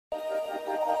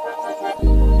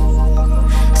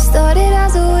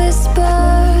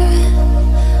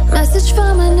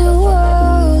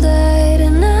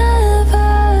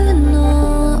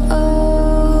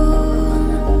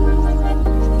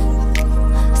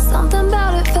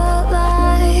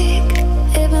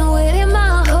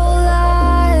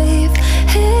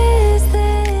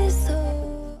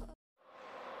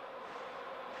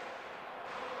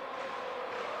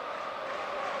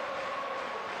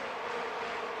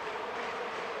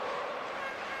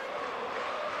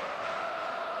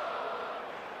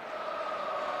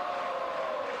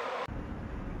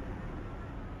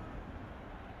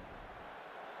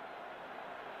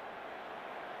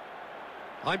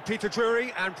I'm Peter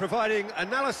Drury, and providing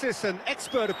analysis and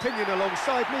expert opinion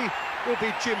alongside me will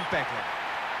be Jim Beglin.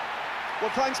 Well,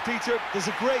 thanks, Peter. There's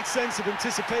a great sense of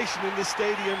anticipation in this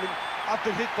stadium, and I've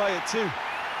been hit by it too.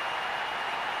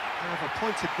 I've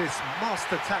appointed this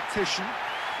master tactician.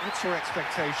 What's your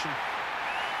expectation?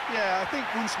 Yeah, I think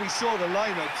once we saw the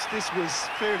lineups, this was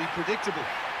fairly predictable.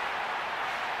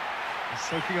 We're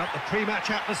soaking up the pre-match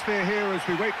atmosphere here as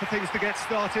we wait for things to get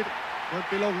started. Won't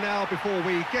be long now before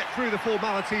we get through the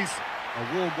formalities.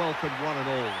 A warm welcome, one and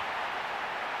all.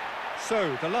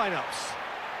 So, the lineups.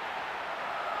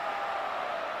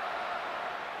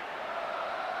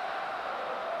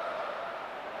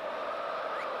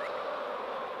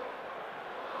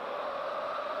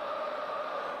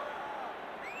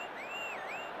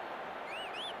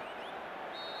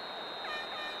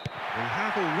 We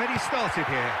have already started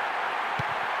here.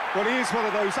 Well, he is one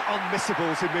of those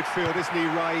unmissables in midfield, isn't he,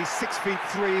 Ray?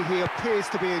 6'3", he appears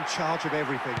to be in charge of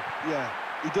everything. Yeah,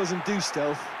 he doesn't do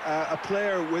stealth. A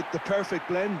player with the perfect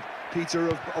blend, Peter,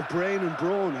 of brain and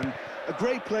brawn, and a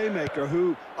great playmaker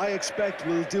who I expect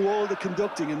will do all the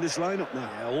conducting in this lineup now.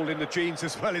 Yeah, all in the genes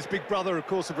as well. His big brother, of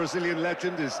course, a Brazilian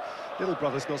legend. His little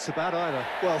brother's not so bad either.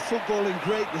 Well, footballing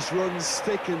greatness runs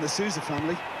thick in the Sousa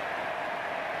family.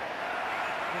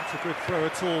 Not a good throw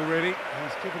at all, really.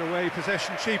 He's given away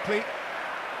possession cheaply.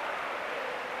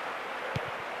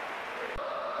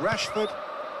 Rashford.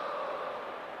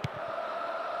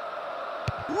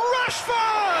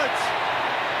 Rashford!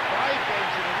 5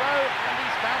 games in a row, and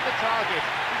he's found the target.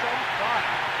 He's on fire.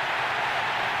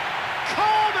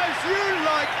 Calm as you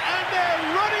like, and they're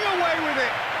running away with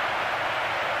it.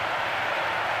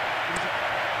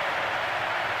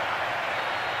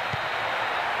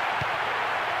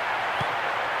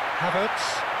 Havertz.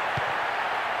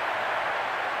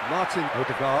 Martin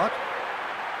Odegaard.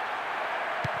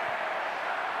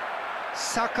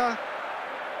 Saka.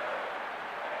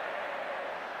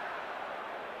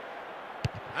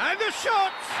 And the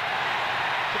shot!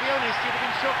 To be honest, you'd have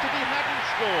been shocked if he hadn't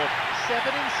scored. 7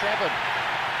 in 7.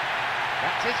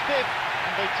 That's his 5th,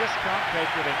 and they just can't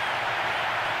cope with him.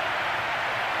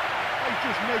 He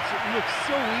just makes it look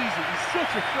so easy. He's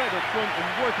such a threat up front and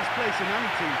worth his place in any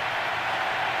team.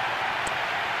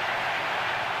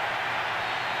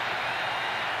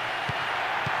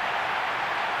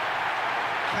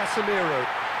 Casemiro.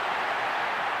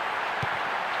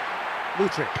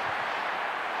 Mudryk.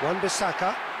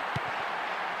 Wan-Bissaka.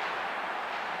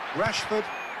 Rashford.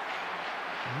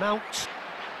 Mount.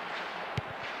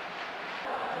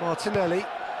 Martinelli.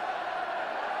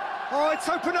 Oh, it's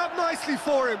opened up nicely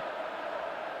for him.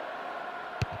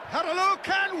 Had a look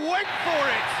and went for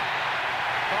it.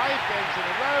 5 games in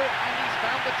a row, and he's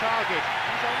found the target.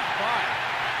 He's on fire.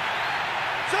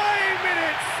 Dying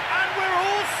minutes, and we're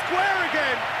all square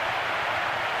again.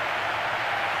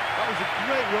 That was a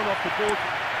great run off the ball.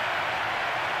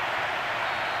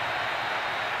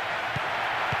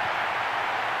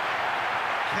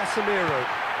 Casemiro.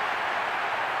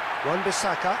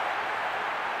 Wan-Bissaka.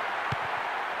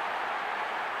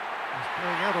 He's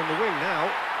playing out on the wing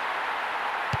now.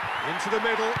 Into the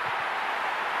middle.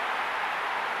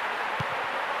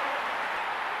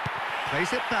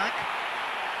 Plays it back.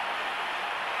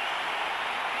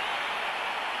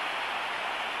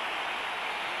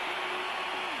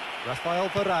 Rafael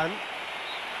Varane.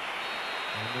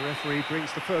 And the referee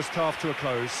brings the first half to a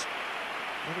close.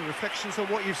 Any reflections on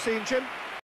what you've seen, Jim?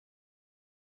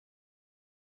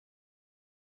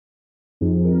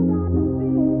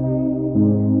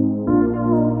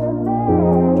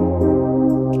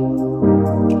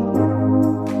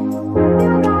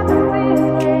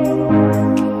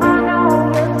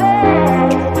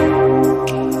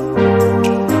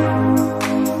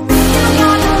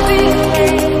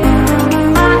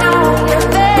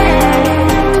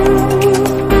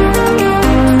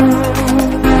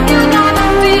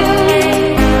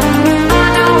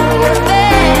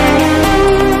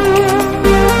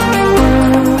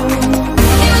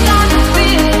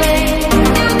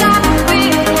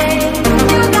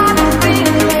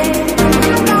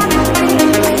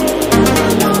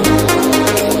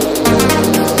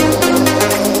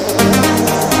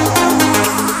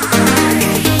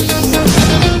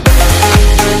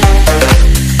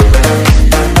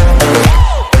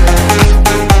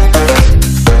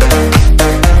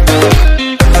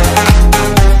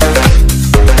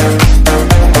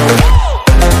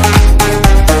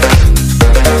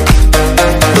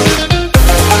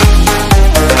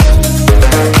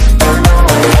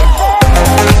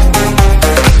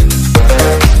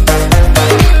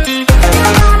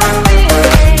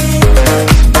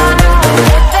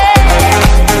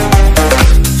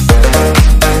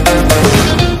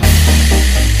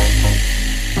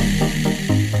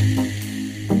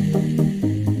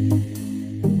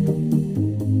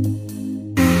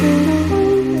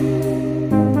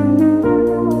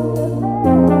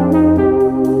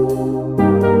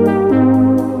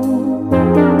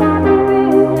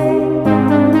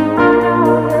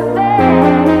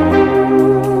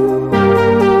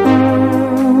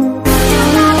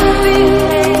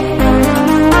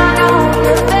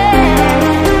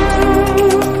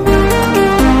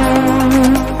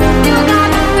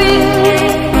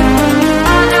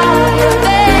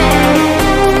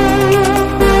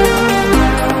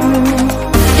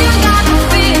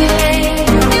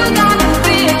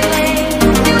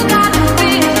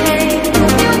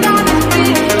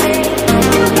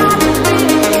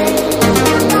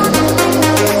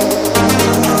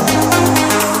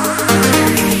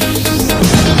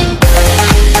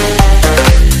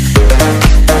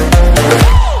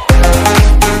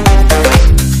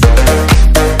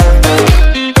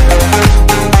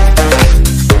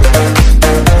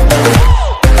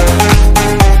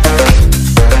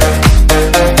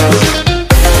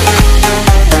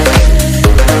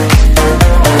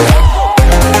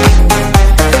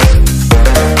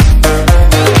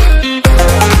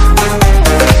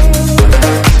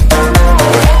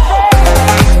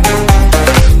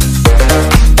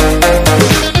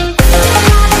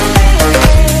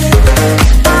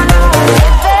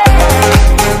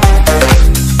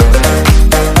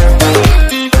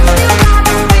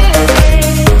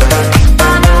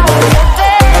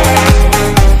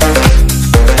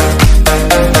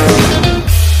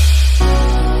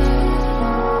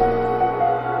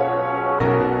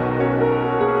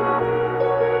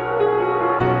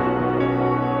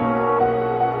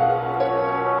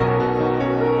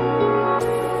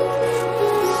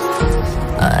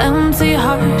 empty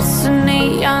hearts and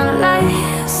neon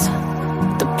lights.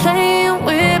 They're playing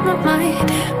with my mind.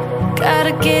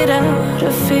 Gotta get out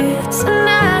of here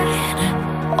tonight.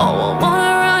 Oh, I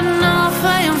wanna run off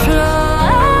and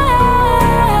fly.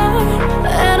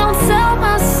 And I'll tell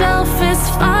myself it's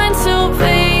fine to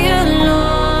be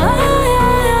alone,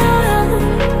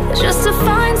 just to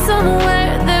find somewhere